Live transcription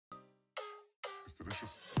It's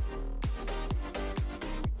delicious.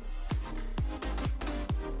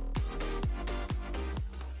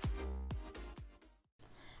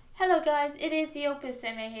 Hello guys, it is the Opus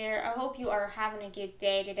Emma here. I hope you are having a good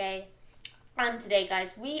day today. And today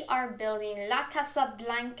guys, we are building La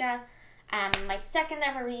Cassablanca, my second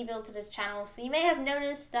ever rebuild to this channel. So you may have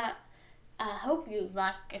noticed that, I hope you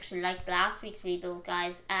actually liked last week's rebuild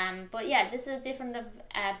guys. But yeah, this is a different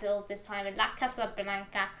build this time with La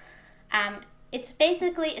Cassablanca. It's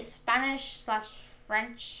basically a Spanish /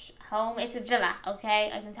 French home. It's a villa, okay?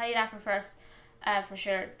 I can tell you that for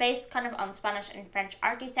sure. It's based kind of on Spanish and French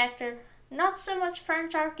architecture. Not so much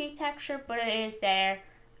French architecture, but it is there,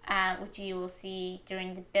 which you will see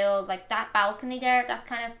during the build. Like that balcony there, that's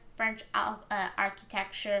kind of French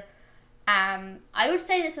architecture. I would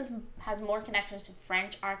say this has more connections to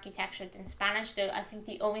French architecture than Spanish, though I think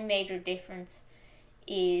the only major difference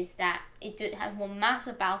is that it has one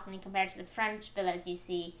massive balcony compared to the French villas you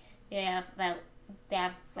see. They have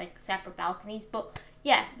like separate balconies, but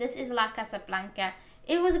yeah, this is La Cassablanca.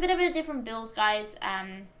 It was a bit of a different build, guys.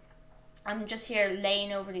 I'm just here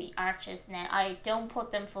laying over the arches now. I don't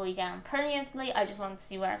put them fully down permanently. I just wanted to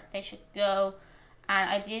see where they should go, and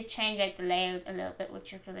I did change out the layout a little bit,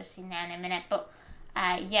 which you're going to see now in a minute. But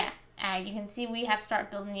yeah, you can see we have started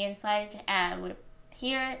building the inside.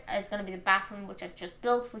 Here is going to be the bathroom, which I've just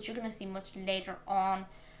built, which you're going to see much later on.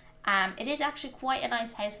 It is actually quite a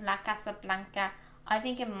nice house, La Cassablanca. I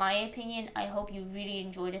think, in my opinion, I hope you really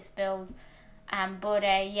enjoy this build.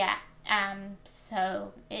 Yeah,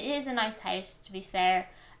 so it is a nice house, to be fair.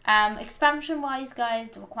 Expansion wise, guys,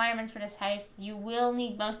 the requirements for this house, you will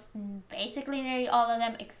need basically nearly all of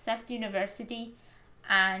them except university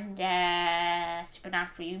and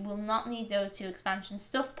supernatural. You will not need those two expansion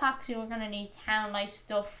stuff packs. You're going to need town life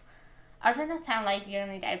stuff. Or sorry, not town life, you're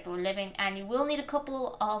going to need outdoor living, and you will need a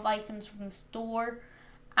couple of items from the store.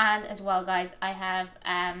 And as well, guys, I have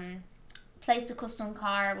placed a custom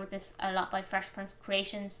car with this a lot by Fresh Prince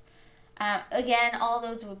Creations. Again, all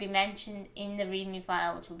those will be mentioned in the readme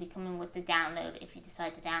file, which will be coming with the download if you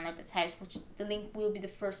decide to download this house, which the link will be the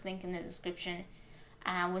first link in the description,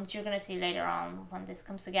 which you're going to see later on when this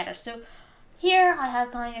comes together. So here I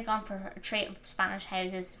have kind of gone for a trait of Spanish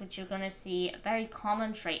houses, which you're going to see a very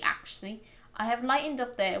common trait actually. I have lightened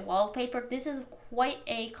up the wallpaper. This is quite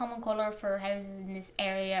a common colour for houses in this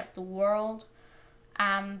area of the world.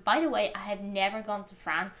 By the way, I have never gone to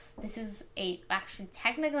France. This is actually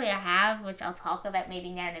technically I have, which I'll talk about maybe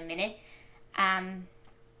now in a minute.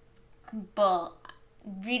 But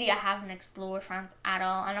really I haven't explored France at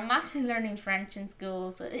all, and I'm actually learning French in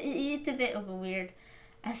school, so it's a bit of a weird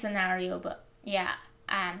scenario. But yeah,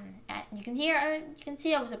 you can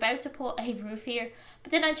see I was about to put a roof here,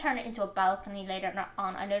 but then I turned it into a balcony later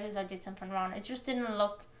on. I noticed I did something wrong. It just didn't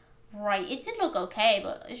look right. It did look okay,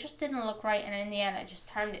 but it just didn't look right, and in the end I just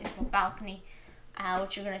turned it into a balcony,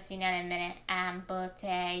 which you're going to see now in a minute.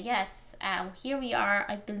 Yes, here we are.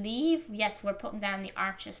 I believe, yes, we're putting down the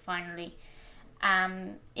arches finally.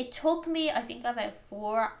 It took me, I think, about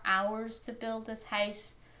 4 hours to build this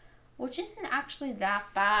house, which isn't actually that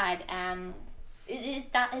bad.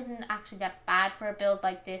 That isn't actually that bad for a build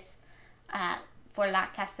like this, for La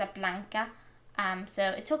Cassablanca. So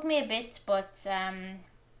it took me a bit, but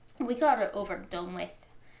we got it over and done with,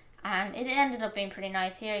 and it ended up being pretty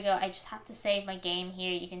nice. Here you go. I just had to save my game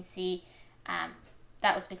here. You can see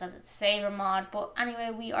that was because it's saver mod. But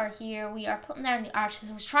anyway, we are here. We are putting down the arches.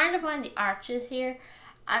 I was trying to find the arches here,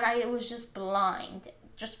 and I was just blind,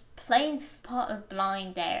 just plain spotted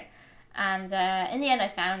blind there. And in the end I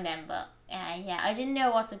found them, but yeah, I didn't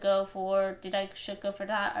know what to go for. Should go for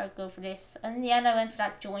that or go for this? And in the end I went for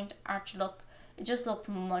that joint arch look. It just looked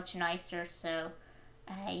much nicer. So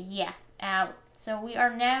yeah, so we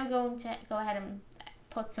are now going to go ahead and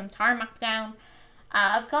put some tarmac down.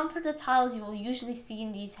 I've gone for the tiles you will usually see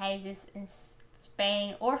in these houses in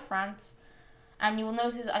Spain or France, and you will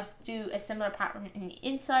notice I do a similar pattern in the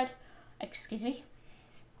inside. Excuse me.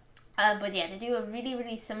 But yeah, they do a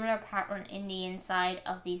really similar pattern in the inside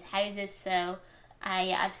of these houses. So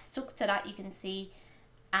yeah, I've stuck to that. You can see,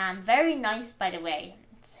 very nice, by the way.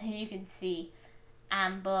 So you can see,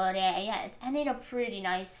 but yeah, it's ended up pretty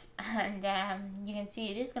nice, and you can see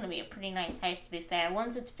it is going to be a pretty nice house, to be fair.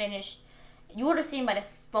 Once it's finished, you would have seen by the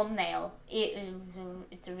thumbnail,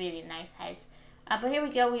 it's a really nice house. But here we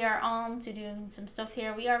go. We are on to doing some stuff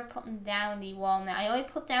here. We are putting down the wall now. I only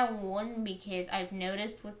put down one because I've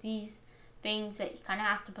noticed with these things that you kind of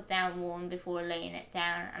have to put down one before laying it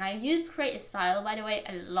down. And I used Create a Style, by the way,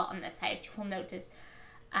 a lot in this house. You will notice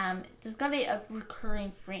there's going to be a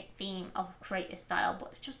recurring theme of Create a Style,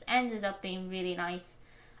 but it just ended up being really nice.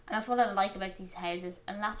 And that's what I like about these houses,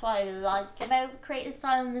 and that's what I like about creative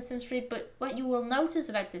style in the Sims 3. But what you will notice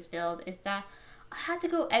about this build is that I had to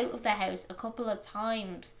go out of the house a couple of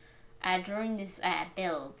times during this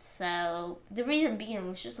build. So the reason being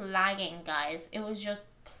was just lagging, guys. It was just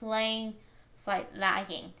plain slight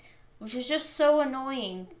lagging, which is just so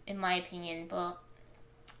annoying in my opinion. But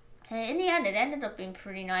in the end, it ended up being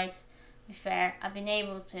pretty nice. To be fair, I've been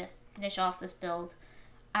able to finish off this build.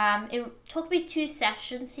 It took me 2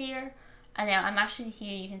 sessions here, and now I'm actually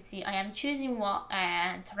here. You can see I am choosing what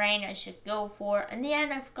terrain I should go for. In the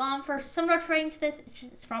end, I've gone for similar terrain to this.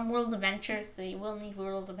 It's from World Adventures, so you will need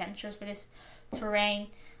World Adventures for this terrain.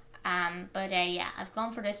 But yeah, I've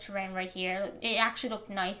gone for this terrain right here. It actually looked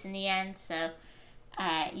nice in the end, so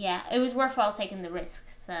yeah, it was worthwhile taking the risk.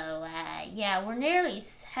 So yeah, we're nearly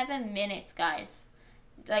 7 minutes, guys.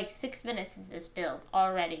 Like 6 minutes into this build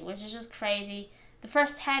already, which is just crazy. The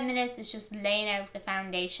first 10 minutes is just laying out the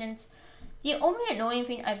foundations. The only annoying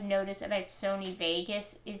thing I've noticed about Sony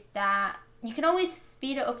Vegas is that you can always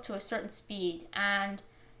speed it up to a certain speed, and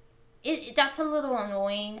that's a little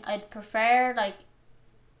annoying. I'd prefer like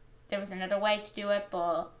there was another way to do it,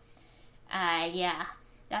 but yeah,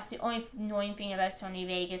 that's the only annoying thing about Sony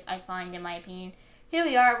Vegas, I find, in my opinion. Here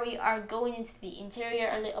we are going into the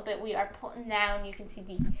interior a little bit. We are putting down, you can see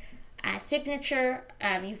the signature.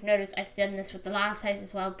 You've noticed I've done this with the last house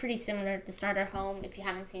as well, pretty similar to the starter home. If you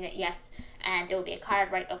haven't seen it yet, and there will be a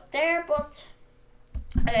card right up there. But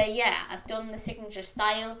yeah, I've done the signature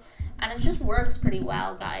style, and it just works pretty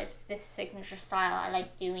well, guys. This signature style I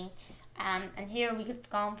like doing. And here we could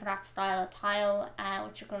go for that style of tile,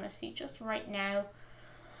 which you're going to see just right now.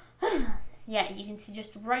 Yeah, you can see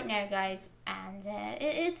just right now, guys, and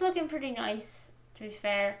it's looking pretty nice, to be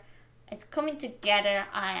fair. It's coming together.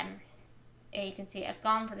 You can see I've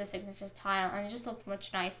gone for the signature tile, and it just looks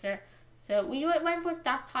much nicer. So we went with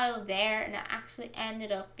that tile there, and it actually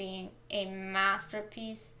ended up being a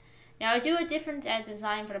masterpiece. Now I do a different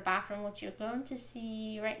design for the bathroom, which you're going to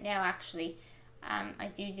see right now. Actually, I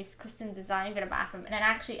do this custom design for the bathroom, and it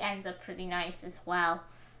actually ends up pretty nice as well.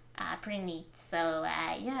 Pretty neat. So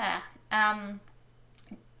yeah.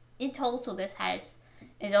 In total, this house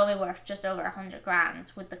is only worth just over 100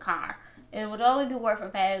 grand with the car. It would only be worth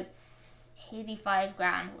about 85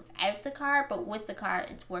 grand without the car, but with the car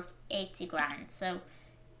it's worth 80 grand. So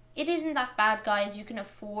it isn't that bad, guys. You can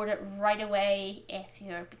afford it right away if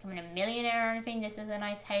you're becoming a millionaire or anything. This is a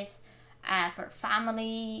nice house for a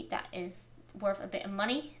family that is worth a bit of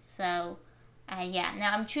money. So yeah,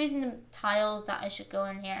 now I'm choosing the tiles that I should go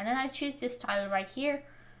in here, and then I choose this tile right here,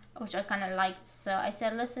 which I kind of liked. So I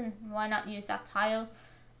said, listen, why not use that tile?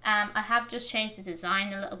 I have just changed the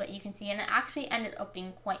design a little bit, you can see, and it actually ended up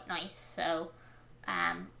being quite nice. So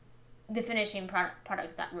the finishing product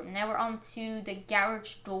of that room. Now we're on to the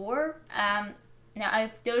garage door. Now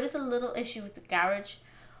I've noticed a little issue with the garage.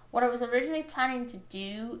 What I was originally planning to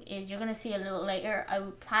do is, you're going to see a little later, I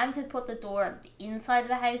would plan to put the door at the inside of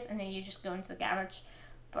the house, and then you just go into the garage.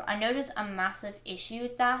 But I noticed a massive issue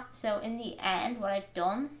with that. So in the end, what I've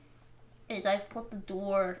done is I've put the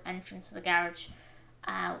door entrance to the garage,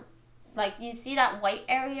 like you see that white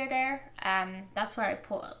area there, that's where I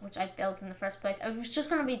put it, which I built in the first place. I was just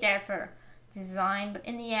going to be there for design, but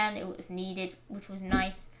in the end it was needed, which was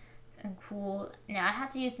nice and cool. Now I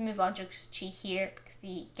had to use the move objects key here because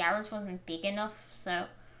the garage wasn't big enough, so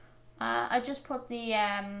I just put the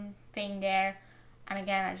thing there, and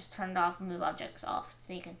again I just turned off move objects off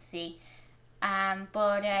so you can see.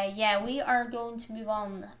 But yeah, we are going to move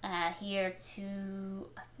on here to,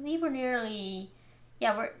 I believe we're nearly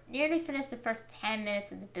finished the first 10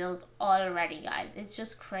 minutes of the build already, guys. It's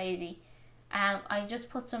just crazy. I just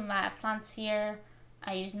put some plants here.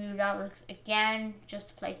 I used moved objects again just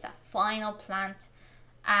to place that final plant.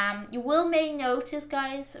 You will may notice,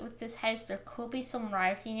 guys, with this house there could be some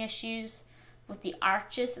routing issues with the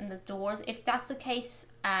arches and the doors. If that's the case,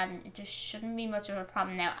 it just shouldn't be much of a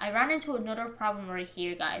problem. Now I ran into another problem right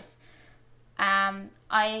here, guys.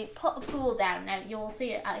 I put a pool down. Now you'll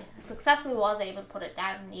see I successfully was able to put it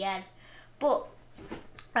down in the end, but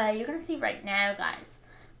you're gonna see right now, guys,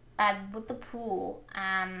 with the pool,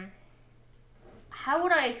 how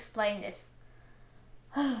would I explain this?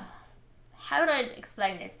 How would I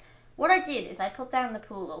explain this? What I did is I put down the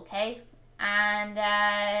pool, okay? And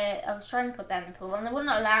I was trying to put down the pool, and they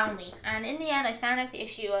wouldn't allow me. And in the end, I found out the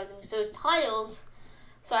issue was those tiles.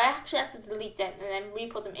 So I actually had to delete them and then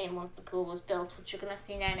re-put them in once the pool was built, which you're going to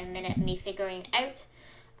see now in a minute, me figuring out.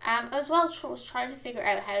 As well, I was trying to figure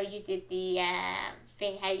out how you did the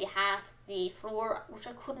thing, how you have the floor, which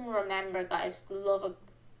I couldn't remember, guys, for the love of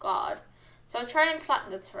God. So I'll try and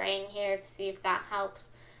flatten the terrain here to see if that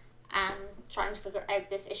helps. trying to figure out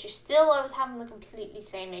this issue. Still, I was having the completely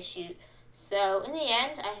same issue. So in the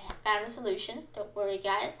end, I found a solution. Don't worry,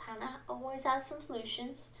 guys. Hannah always has some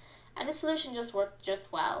solutions, and the solution just worked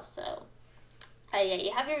just well. So, yeah,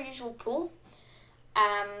 you have your usual pool.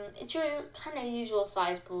 It's your kind of usual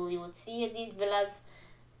size pool you would see at these villas.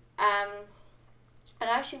 I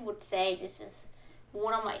actually would say this is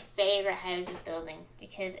one of my favorite houses building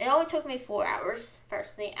because it only took me 4 hours,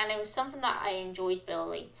 firstly, and it was something that I enjoyed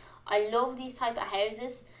building. I love these type of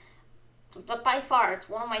houses, but by far it's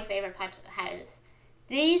one of my favorite types of houses.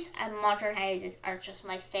 These modern houses are just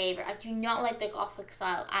my favorite. I do not like the Gothic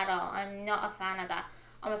style at all. I'm not a fan of that.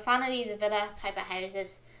 I'm a fan of these villa type of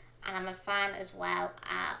houses, and I'm a fan as well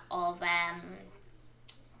of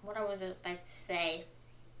what I was about to say.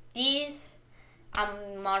 These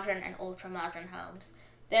modern and ultra modern homes.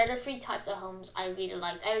 They're the 3 types of homes I really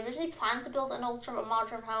liked. I originally planned to build an ultra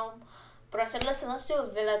modern home, but I said, listen, let's do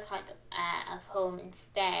a villa type of home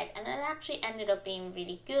instead, and it actually ended up being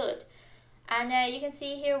really good. And you can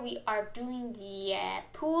see here we are doing the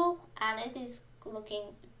pool, and it is looking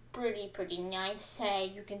pretty nice.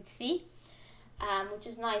 You can see, which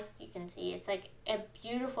is nice. You can see it's like a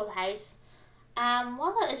beautiful house.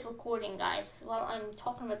 While that is recording, guys, while I'm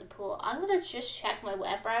talking about the pool, I'm gonna just check my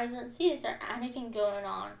web browser and see is there anything going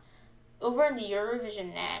on over in the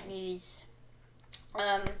Eurovision news.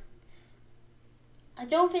 I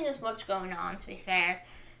don't think there's much going on, to be fair.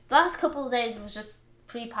 The last couple of days was just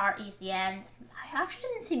pre-parties, the end. I actually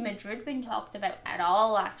didn't see Madrid being talked about at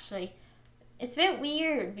all, actually. It's a bit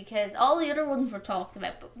weird because all the other ones were talked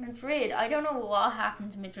about, but Madrid, I don't know what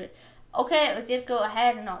happened to Madrid. Okay, it did go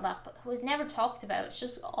ahead and all that, but it was never talked about. It's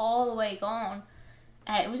just all the way gone.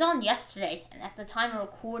 It was on yesterday, and at the time of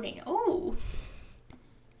recording. Oh!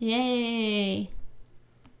 Yay!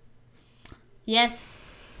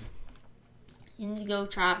 Yes! Indigo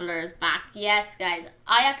Traveler is back. Yes, guys.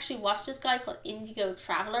 I actually watched this guy called Indigo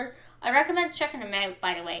Traveler. I recommend checking him out,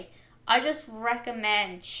 by the way. I just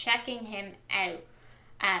recommend checking him out.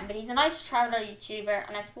 But he's a nice traveler YouTuber,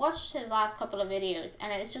 and I've watched his last couple of videos,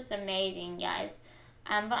 and it's just amazing, guys.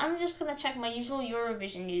 But I'm just going to check my usual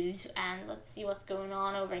Eurovision news, and let's see what's going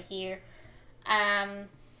on over here.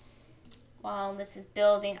 While this is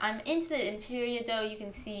building, I'm into the interior, though. You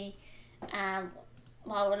can see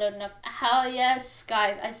while we're loading up. Hell yes,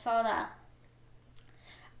 guys, I saw that.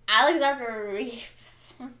 Alexander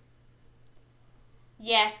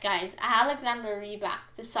Yes, guys, Alexander Rybak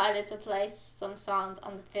decided to play some songs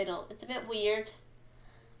on the fiddle. It's a bit weird.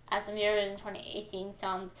 Some Eurovision 2018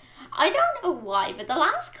 songs. I don't know why, but the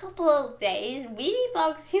last couple of days,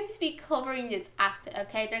 Rybak seems to be covering this act,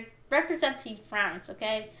 okay? They're representing France,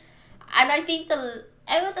 okay? And I think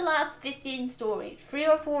out of the last 15 stories, 3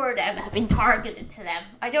 or 4 of them have been targeted to them.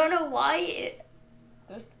 I don't know why.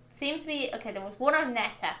 There seems to be, okay, there was one on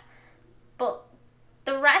Netta, but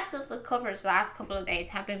the rest of the covers the last couple of days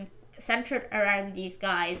have been centered around these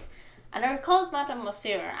guys, and they're called Madame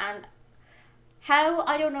Monsieur, and how,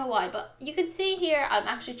 I don't know why, but you can see here I'm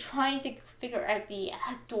actually trying to figure out the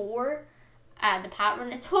door and the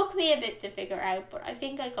pattern. It took me a bit to figure out, but I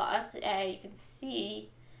think I got it. You can see,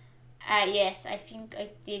 yes, I think I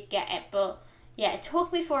did get it, but yeah, it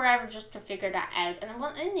took me forever just to figure that out,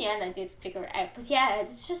 and in the end I did figure it out. But yeah,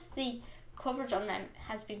 it's just the coverage on them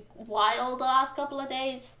has been wild the last couple of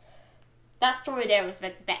days. That story there was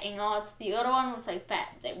about the betting odds. The other one was like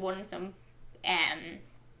they won some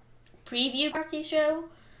preview party show,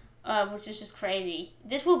 which is just crazy.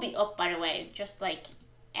 This will be up, by the way, just like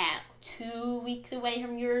 2 weeks away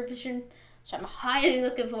from Eurovision, so I'm highly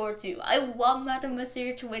looking forward to. I want Madame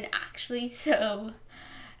Monsieur to win, actually, so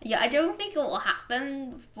yeah, I don't think it will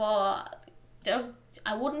happen, but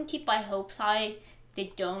I wouldn't keep my hopes high.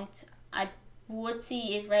 They don't. I would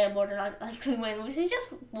see Israel more than likely win, which is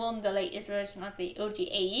just won the latest version of the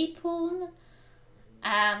OGAE pool.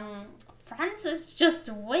 France is just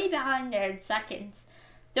way behind there in second.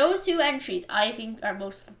 Those 2 entries I think are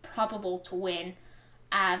most probable to win.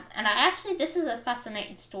 And this is a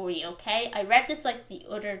fascinating story, okay? I read this like the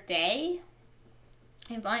other day,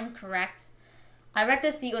 if I'm correct. I read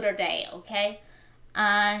this the other day, okay?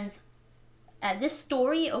 And this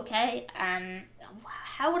story, okay,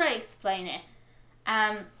 how would I explain it?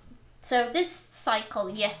 So this site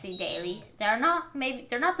called ESC Daily, they're not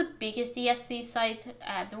the biggest ESC site,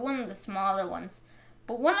 they're one of the smaller ones,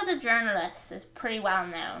 but one of the journalists is pretty well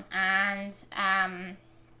known, and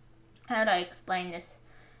how do I explain this?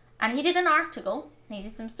 And he did an article, he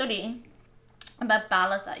did some studying about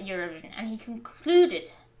ballots at Eurovision, and he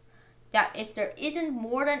concluded that if there isn't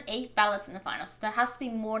more than 8 ballots in the final, so there has to be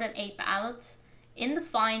more than 8 ballots in the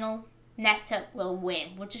final Netta will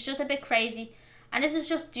win, which is just a bit crazy. And this is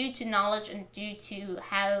just due to knowledge and due to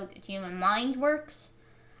how the human mind works.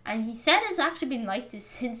 And he said it's actually been like this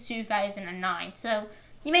since 2009. So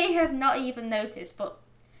you may have not even noticed, but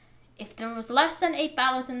if there was less than 8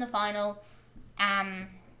 ballots in the final,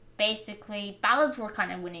 basically ballots were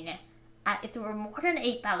kind of winning it. If there were more than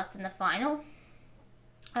 8 ballots in the final,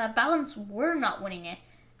 ballots were not winning it.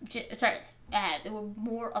 There were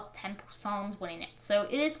more up-tempo songs winning it. So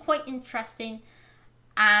it is quite interesting,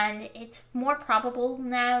 and it's more probable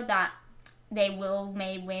now that they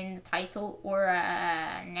may win the title or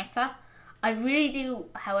Netta. I really do,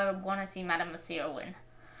 however, want to see Madame Monsieur win.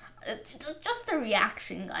 Just the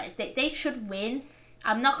reaction, guys. They should win.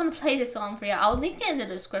 I'm not going to play the song for you. I'll link it in the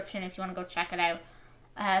description if you want to go check it out.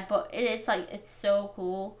 But it's so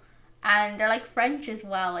cool. And they're like French as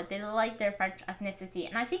well. Like, they like their French ethnicity.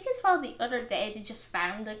 And I think as well the other day they just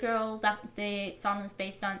found the girl that the song is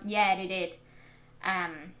based on. Yeah, they did.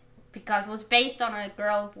 Because it was based on a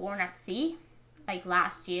girl born at sea, like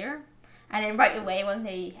last year. And then right away when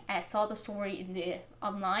they saw the story in the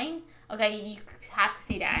online, okay, you had to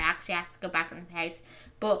see that. I actually had to go back in the house.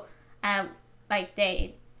 But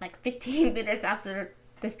 15 minutes after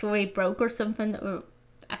the story broke or something, or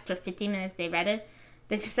after 15 minutes they read it,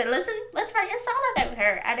 they just said, listen, let's write a song about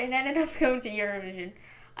her. And it ended up going to Eurovision.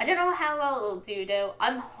 I don't know how well it'll do though.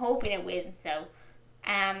 I'm hoping it wins though.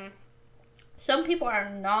 Some people are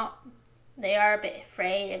not. They are a bit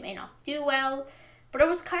afraid it may not do well. But it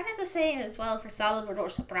was kind of the same as well for Salvador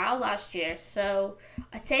Sobral last year. So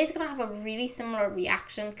I'd say it's going to have a really similar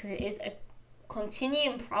reaction because it is a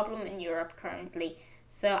continuing problem in Europe currently.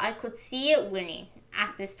 So I could see it winning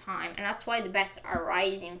at this time. And that's why the bets are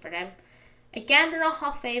rising for them. Again, they're not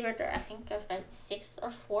hot favourite. They're, I think, about 6th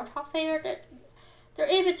or 4th hot favourite. They're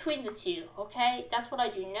in between the two, okay? That's what I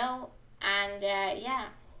do know. And, yeah.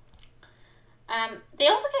 They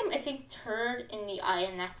also came, I think, 3rd in the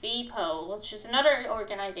INFV poll, which is another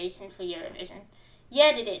organisation for Eurovision.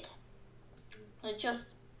 Yeah, they did.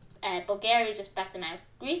 Bulgaria just bet them out.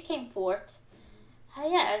 Greece came 4th.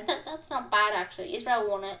 Yeah, that's not bad, actually. Israel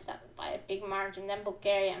won it by a big margin. Then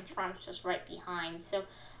Bulgaria and France just right behind. So,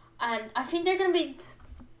 I think they're going to be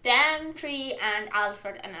them 3 and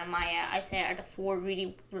Alfred and Amaya, I say, are the 4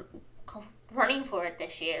 really running for it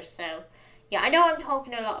this year. So, yeah, I know I'm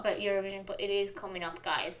talking a lot about Eurovision, but it is coming up,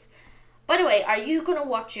 guys. By the way, are you going to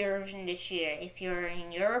watch Eurovision this year if you're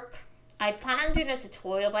in Europe? I plan on doing a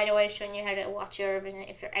tutorial, by the way, showing you how to watch Eurovision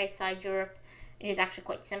if you're outside Europe. It is actually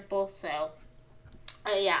quite simple, so...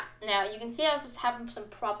 yeah, now you can see I was having some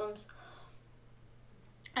problems,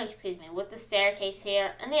 with the staircase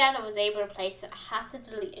here. In the end, I was able to place it. I had to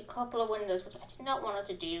delete a couple of windows, which I did not want it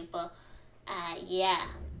to do, but yeah.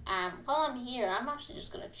 While I'm here, I'm actually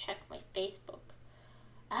just going to check my Facebook.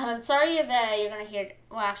 Sorry if you're going to hear,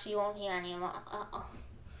 well, actually you won't hear anymore.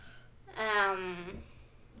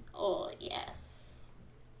 Oh, yes.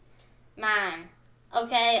 Man,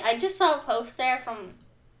 okay, I just saw a post there from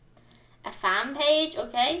a fan page,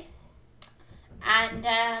 okay? And,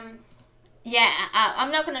 yeah,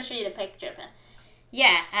 I'm not going to show you the picture, but,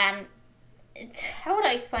 yeah, how would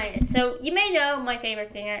I explain it? So, you may know my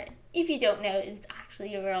favourite singer. If you don't know, it's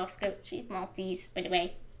actually Roscoe. She's Maltese, by the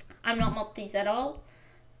way. I'm not Maltese at all,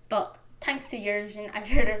 but thanks to Eurovision, I've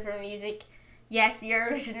heard of her music. Yes,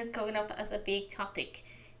 Eurovision is coming up as a big topic.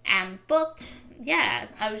 But, yeah,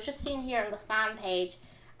 I was just seeing here on the fan page,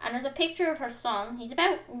 and there's a picture of her son. He's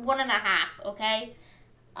about 1.5, okay?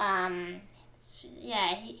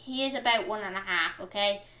 Yeah, he is about 1.5,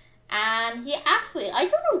 okay? And he actually, I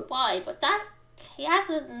don't know why, but he has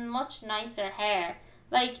a much nicer hair.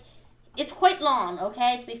 Like, it's quite long,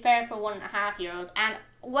 okay, to be fair for 1.5-year-old. And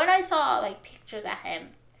when I saw, like, pictures of him,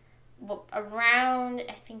 around,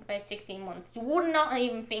 I think, about 16 months, you would not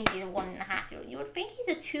even think he's a 1.5-year-old. You would think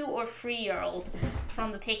he's a 2 or 3-year-old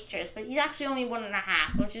from the pictures, but he's actually only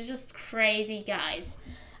 1.5, which is just crazy, guys.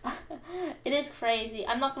 It is crazy.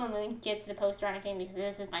 I'm not going to link it to the post or anything because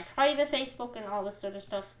this is my private Facebook and all this sort of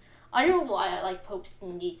stuff. I don't know why I like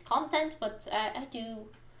posting these content, but I do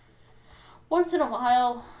once in a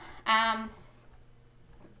while.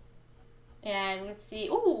 Yeah, let's see.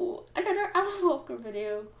 Oh, another Alan Walker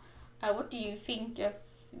video. What do you think of?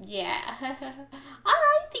 Yeah.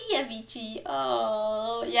 R.I.P. Avicii.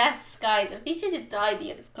 Oh, yes, guys. Avicii did die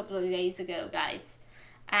a couple of days ago, guys.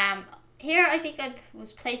 Here I think I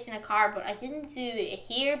was placed in a car, but I didn't do it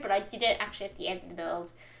here, but I did it actually at the end of the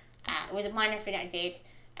build. It was a minor thing I did.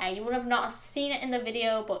 You would have not seen it in the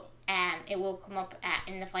video, but it will come up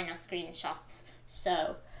in the final screenshots.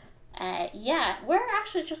 So, yeah, we're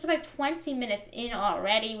actually just about 20 minutes in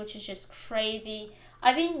already, which is just crazy.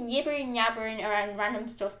 I've been yibbering yabbering around random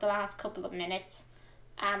stuff the last couple of minutes.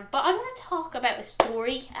 But I'm going to talk about a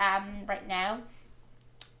story right now.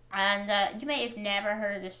 And you may have never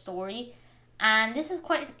heard of this story. And this is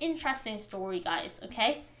quite an interesting story, guys,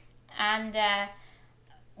 okay? And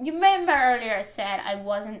you remember earlier I said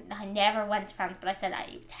I never went to France, but I said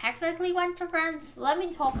I technically went to France. Let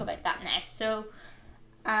me talk about that next. So,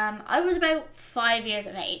 I was about 5 years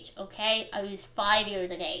of age, okay? I was 5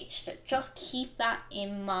 years of age, so just keep that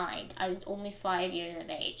in mind. I was only 5 years of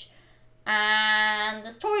age. And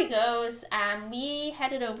the story goes, we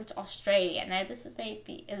headed over to Australia. Now, this is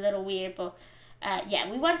maybe a little weird, but yeah,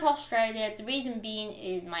 we went to Australia. The reason being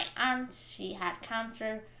is my aunt, she had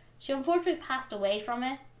cancer. She unfortunately passed away from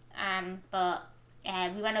it, but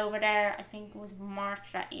we went over there, I think it was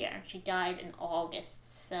March that year, and she died in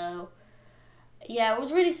August. So, yeah, it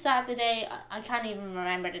was really sad the day. I can't even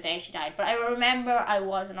remember the day she died, but I remember I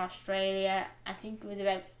was in Australia. I think it was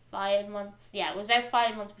about 5 months. Yeah, it was about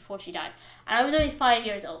 5 months before she died, and I was only 5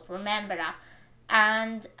 years old. Remember that.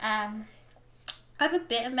 And I have a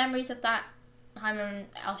bit of memories of that time in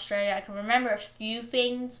Australia. I can remember a few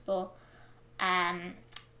things, but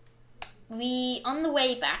we on the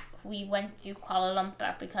way back we went to Kuala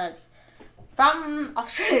Lumpur, because from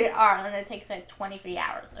Australia to Ireland it takes like 23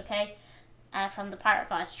 hours. Okay. From the part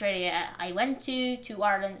of Australia I went to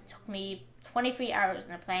Ireland, it took me 23 hours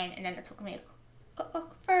in a plane, and then it took me a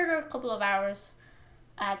further couple of hours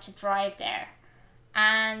to drive there.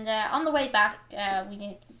 And on the way back, we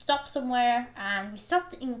needed to stop somewhere, and we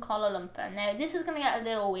stopped in Kuala Lumpur. Now, this is going to get a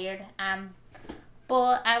little weird,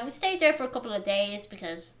 but we stayed there for a couple of days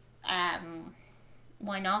because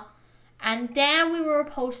why not? And then we were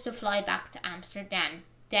supposed to fly back to Amsterdam,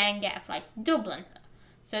 then get a flight to Dublin.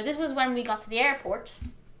 So this was when we got to the airport,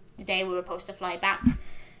 the day we were supposed to fly back.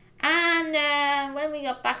 And when we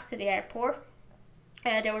got back to the airport,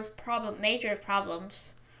 there was major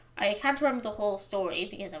problems. I can't remember the whole story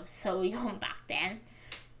because I was so young back then.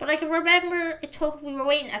 But I can remember we were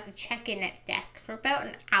waiting at the check-in desk for about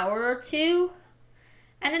an hour or two.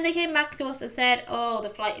 And then they came back to us and said, oh, the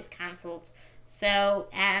flight is cancelled. So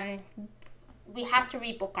we have to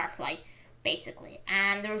rebook our flight, basically.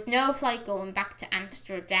 And there was no flight going back to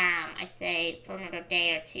Amsterdam, I'd say, for another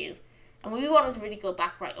day or two. And we wanted to really go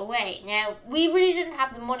back right away. Now, we really didn't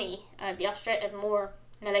have the money, the Australian, more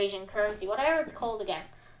Malaysian currency, whatever it's called again.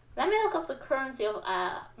 Let me look up the currency of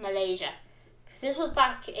Malaysia, because this was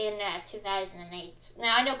back in 2008.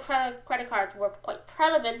 Now, I know credit cards were quite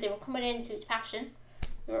relevant. They were coming into fashion.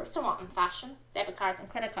 They were somewhat in fashion, debit cards and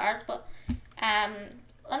credit cards. But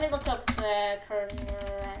let me look up the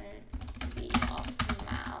currency of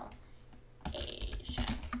Malaysia.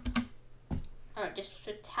 Alright, this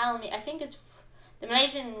should tell me. I think it's the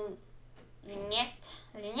Malaysian ringgit.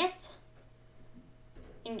 I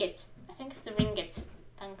think it's the ringgit.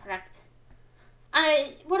 I'm correct.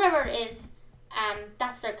 Whatever it is,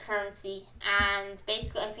 that's their currency. And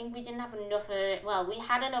basically, I think we didn't have enough of it. Well, we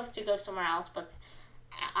had enough to go somewhere else, but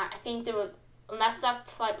I think there were, unless that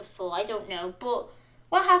flight was full, I don't know. But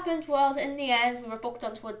what happened was, in the end, we were booked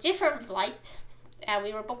onto a different flight.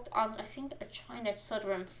 We were booked onto, I think, a China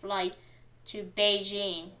Southern flight to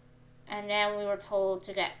Beijing. And then we were told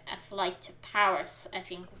to get a flight to Paris, I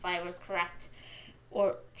think, if I was correct.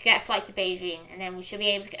 Or to get a flight to Beijing. And then we should be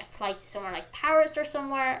able to get a flight to somewhere like Paris or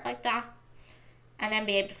somewhere like that. And then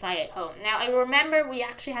be able to fly it home. Now, I remember we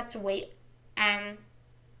actually had to wait.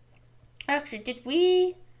 Actually, did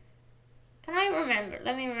we? Can I remember?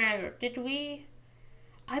 Let me remember. Did we?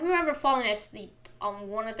 I remember falling asleep on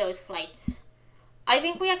one of those flights. I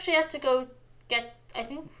think we actually had to go get, I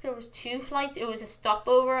think there was 2 flights. It was a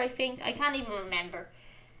stopover, I think. I can't even remember.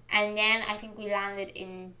 And then I think we landed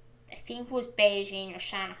in, I think it was Beijing or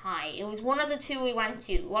Shanghai. It was one of the 2 we went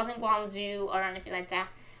to. It wasn't Guangzhou or anything like that.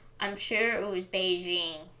 I'm sure it was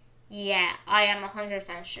Beijing. Yeah, I am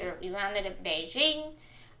 100% sure. We landed in Beijing.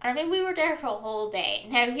 And I think we were there for a whole day.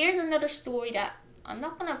 Now, here's another story that I'm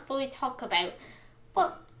not going to fully talk about.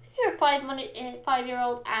 But if you're a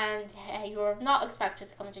 5-year-old and you're not expected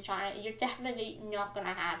to come to China, you're definitely not going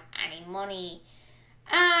to have any money.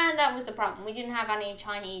 And that was the problem. We didn't have any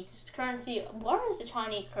Chinese currency. What is the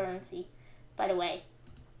Chinese currency, by the way?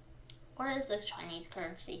 What is the Chinese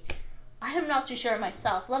currency? I am not too sure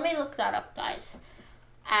myself. Let me look that up, guys.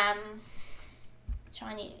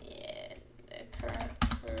 Chinese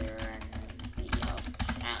currency of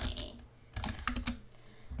China.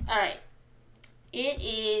 Alright. It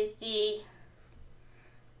is the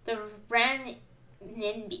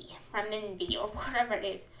renminbi, or whatever it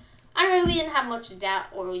is. Anyway, we didn't have much of that,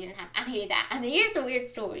 or we didn't have any of that. And here's the weird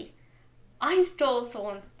story. I stole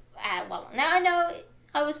someone's wallet. Now, I know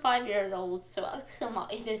I was 5 years old, so I was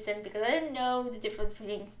somewhat innocent because I didn't know the difference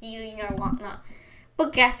between stealing or whatnot.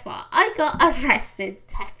 But guess what? I got arrested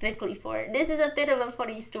technically for it. This is a bit of a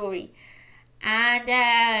funny story. And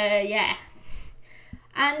yeah.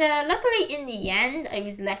 And luckily in the end, I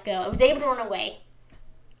was let go. I was able to run away.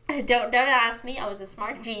 Don't ask me. I was a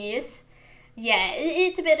smart genius. Yeah,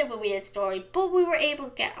 it's a bit of a weird story, but we were able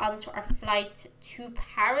to get onto our flight to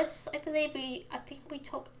Paris. I think we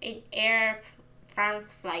took an Air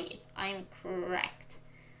France flight, if I'm correct.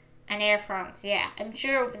 An Air France, yeah. I'm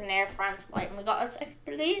sure it was an Air France flight, and we got us, I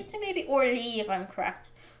believe, to maybe Orly, if I'm correct.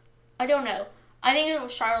 I don't know. I think it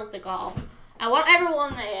was Charles de Gaulle. And whatever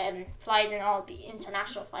one flies in all the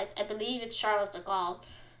international flights, I believe it's Charles de Gaulle.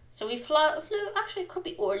 So we flew, actually it could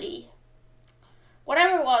be Orly.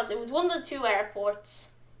 Whatever it was one of the two airports.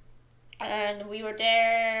 And we were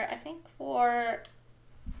there, I think for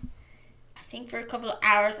a couple of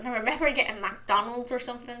hours. And I remember getting McDonald's or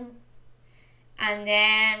something. And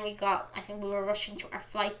then I think we were rushing to our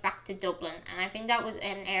flight back to Dublin. And I think that was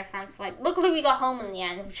an Air France flight. Luckily we got home in the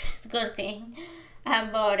end, which is a good thing.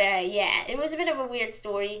 But yeah, it was a bit of a weird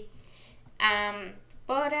story. Yeah,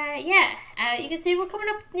 you can see we're coming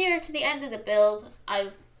up near to the end of the build.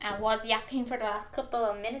 I was yapping for the last couple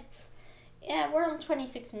of minutes. Yeah, we're on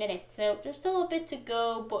 26 minutes, so there's still a bit to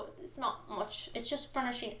go, but it's not much. It's just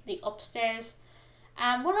furnishing the upstairs.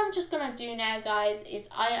 What I'm just going to do now, guys, is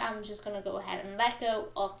I am just going to go ahead and let go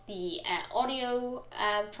of the audio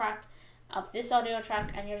track, of this audio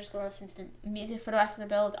track, and you're just going to listen to the music for the rest of the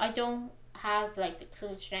build. I don't have like the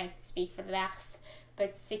courage now to speak for the last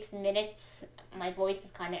about 6 minutes. My voice is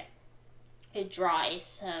kind of dry,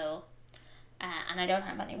 so and I don't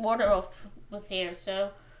have any water up with here,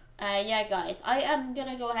 so yeah guys, I am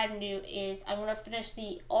gonna go ahead and I'm gonna finish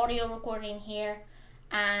the audio recording here,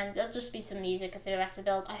 and there'll just be some music for the rest of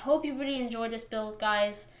the build. I hope you really enjoyed this build,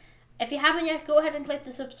 guys. If you haven't yet, go ahead and click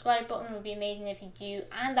the subscribe button. It would be amazing if you do,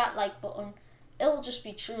 and that like button. It'll just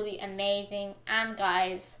be truly amazing. And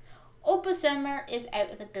guys, Opus Summer is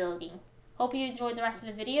out of the building. Hope you enjoyed the rest of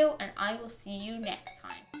the video, and I will see you next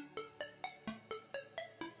time.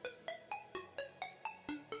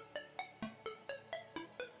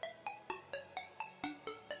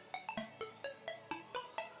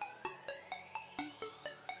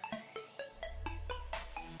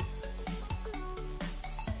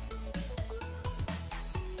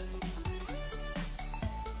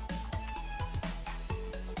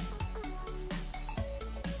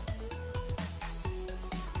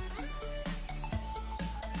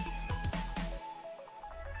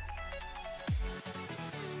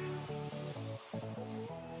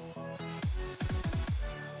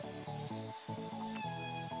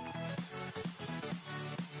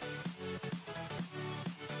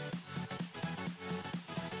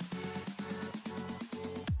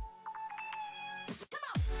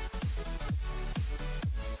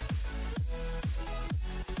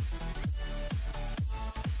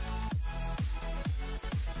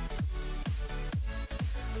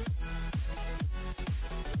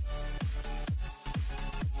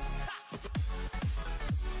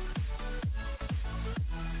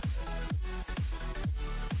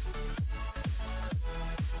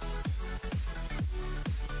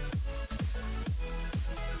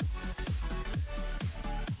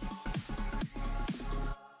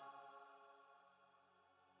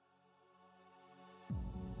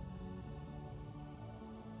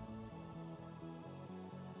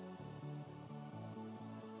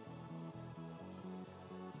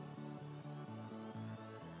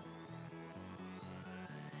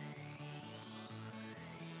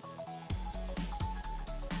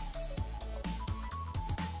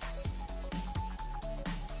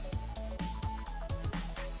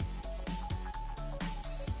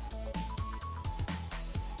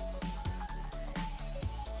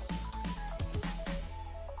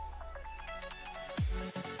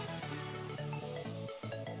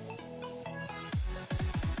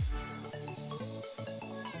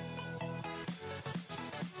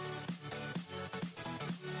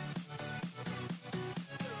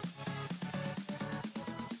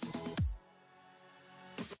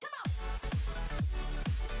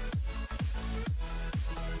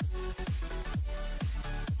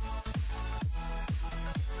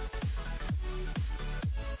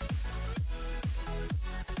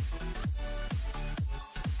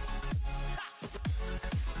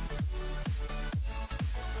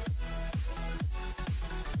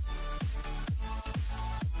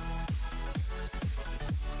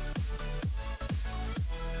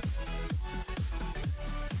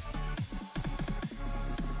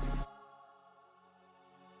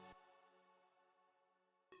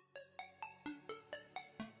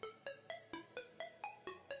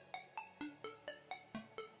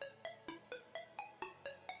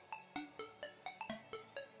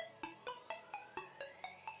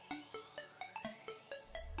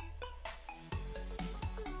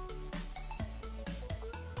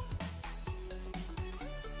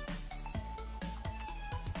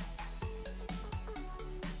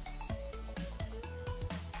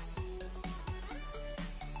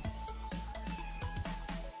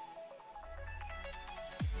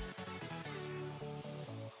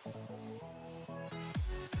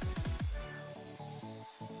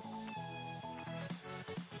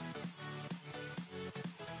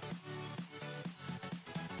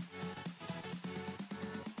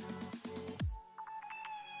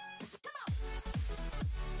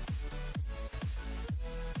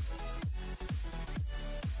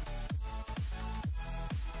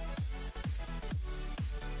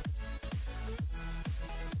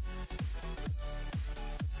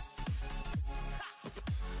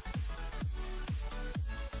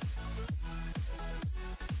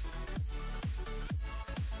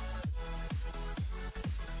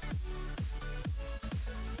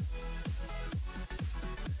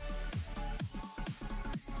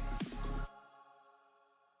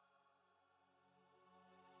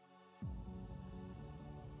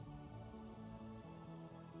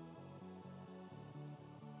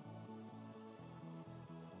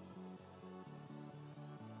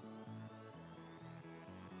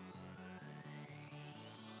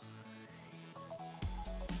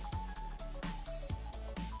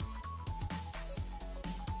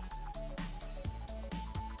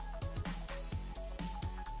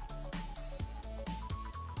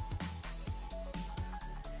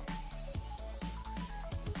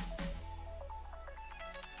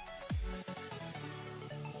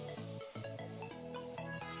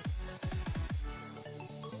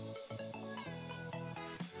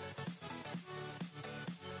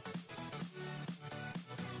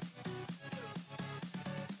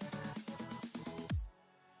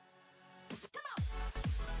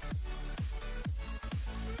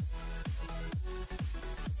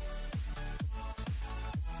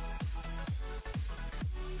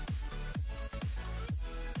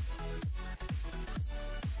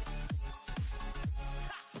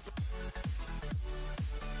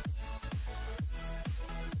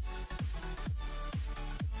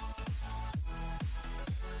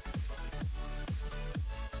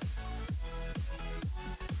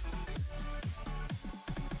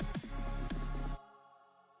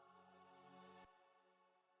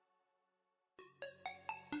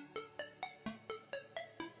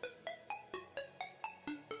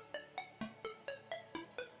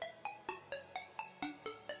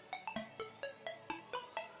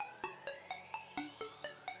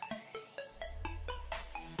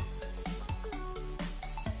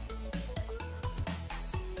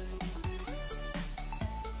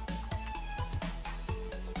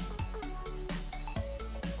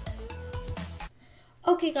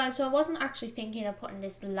 Okay guys, so I wasn't actually thinking of putting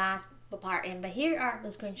this last part in, but here are the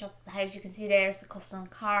screenshots of the house. You can see there's the custom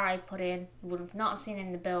car I put in. You would have not seen it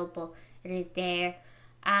in the build, but it is there.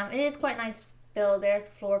 It is quite a nice build. There's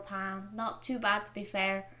the floor plan, not too bad to be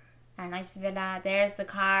fair. A nice villa. There's the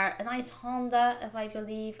car, a nice Honda, if I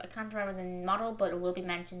believe. I can't remember the model, but it will be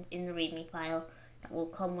mentioned in the readme file that will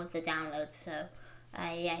come with the download. So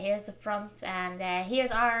yeah, here's the front, and here's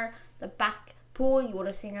the back pool you would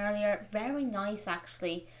have seen earlier. Very nice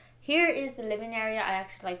actually. Here is the living area. I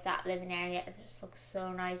actually like that living area. It just looks so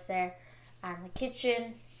nice there. And the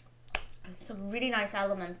kitchen, some really nice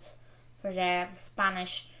elements for there,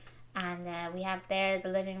 Spanish. And we have there the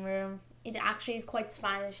living room. It actually is quite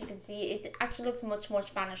Spanish. You can see it actually looks much more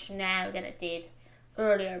Spanish now than it did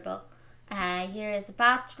earlier. But here is the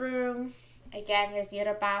bathroom. Again, here's the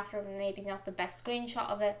other bathroom. Maybe not the best screenshot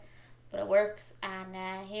of it, but it works.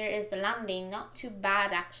 And here is the landing. Not too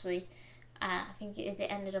bad actually. I think it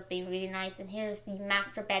ended up being really nice. And here's the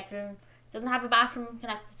master bedroom. It doesn't have a bathroom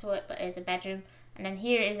connected to it, but it is a bedroom. And then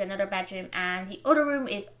here is another bedroom, and the other room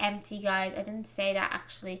is empty, guys. I didn't say that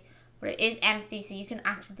actually, but it is empty, so you can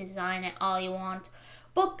actually design it all you want.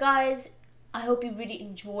 But guys, I hope you really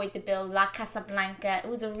enjoyed the build, La Cassablanca. It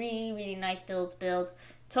was a really, really nice build to build.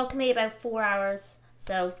 It took me about 4 hours,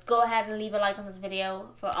 so go ahead and leave a like on this video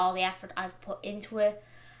for all the effort I've put into it.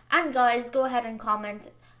 And guys, go ahead and comment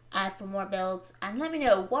for more builds, and let me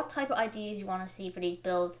know what type of ideas you want to see for these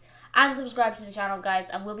builds. And subscribe to the channel, guys.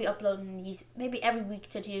 I will be uploading these maybe every week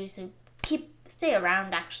to two, so stay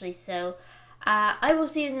around actually. So I will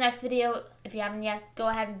see you in the next video. If you haven't yet, go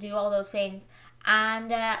ahead and do all those things.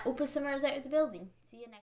 And Opus Summer is out of the building. See you next.